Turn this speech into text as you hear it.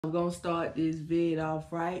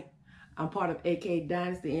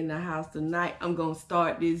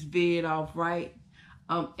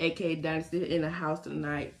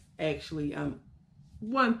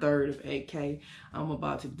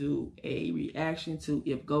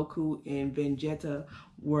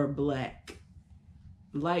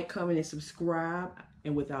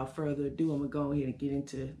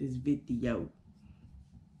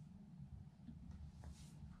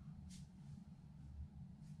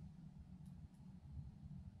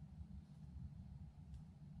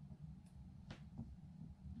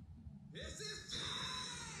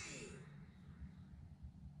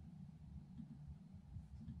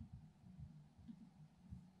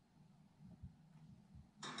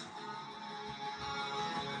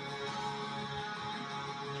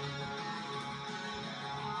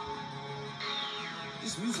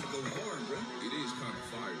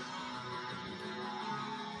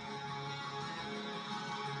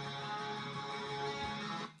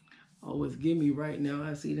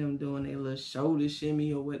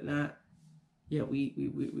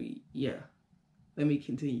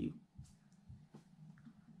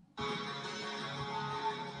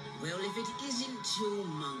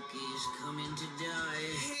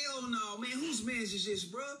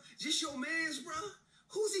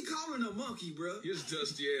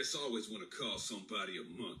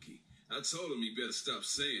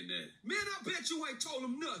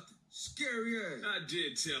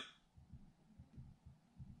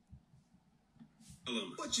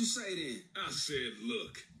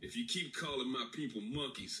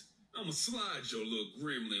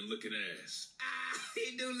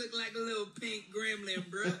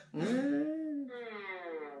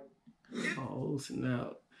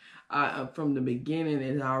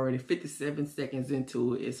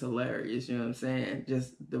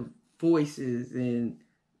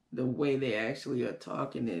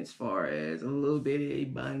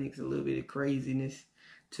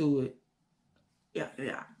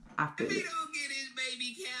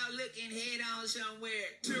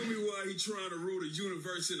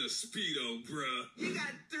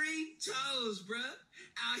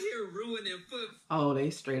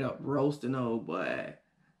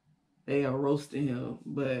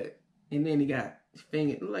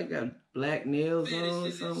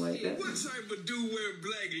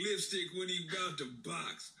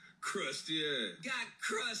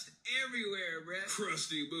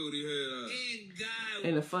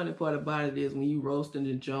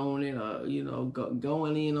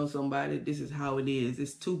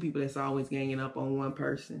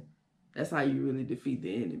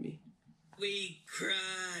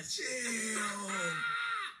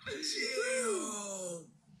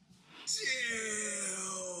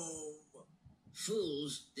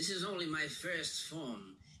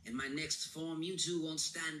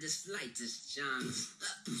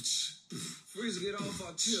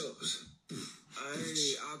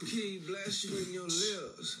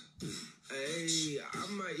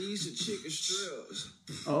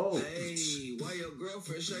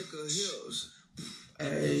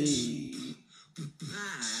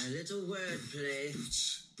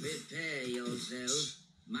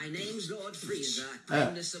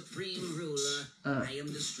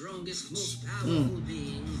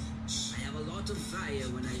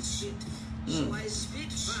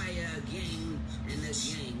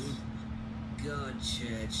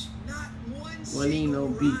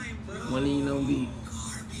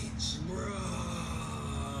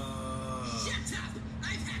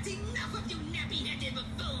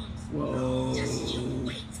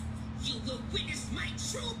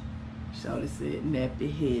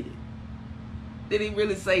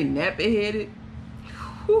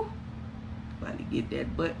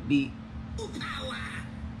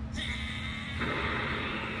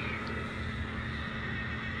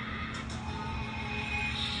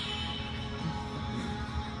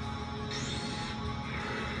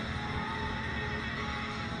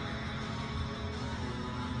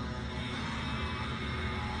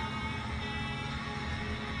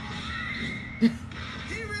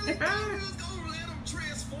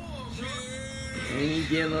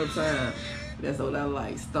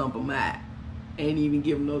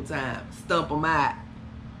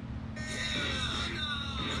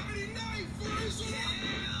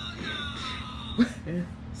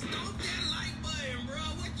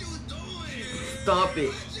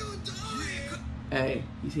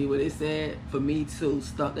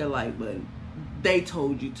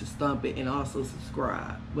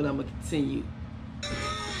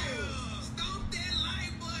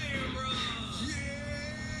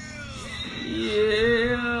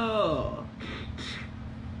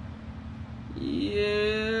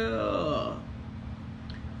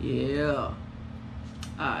Yeah.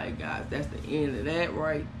 Alright guys, that's the end of that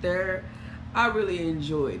right there. I really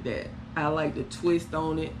enjoyed that. I like the twist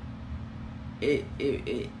on it.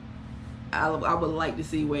 I would like to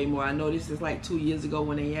see way more. I know this is like 2 years ago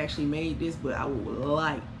when they actually made this, but I would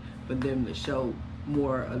like for them to show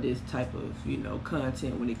more of this type of, you know,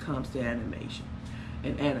 content when it comes to animation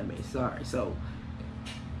and anime. Sorry. So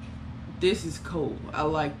this is cool. I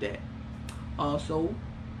like that. Also,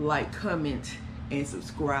 like, comment, and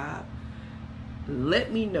subscribe.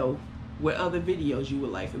 Let me know what other videos you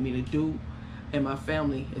would like for me to do, and my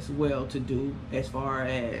family as well to do, as far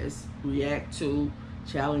as react to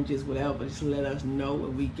challenges, whatever. Just let us know,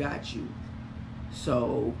 and we got you.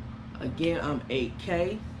 So again, I'm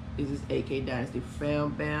AK. This is AK Dynasty Fam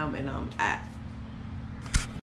Bam, and I'm out.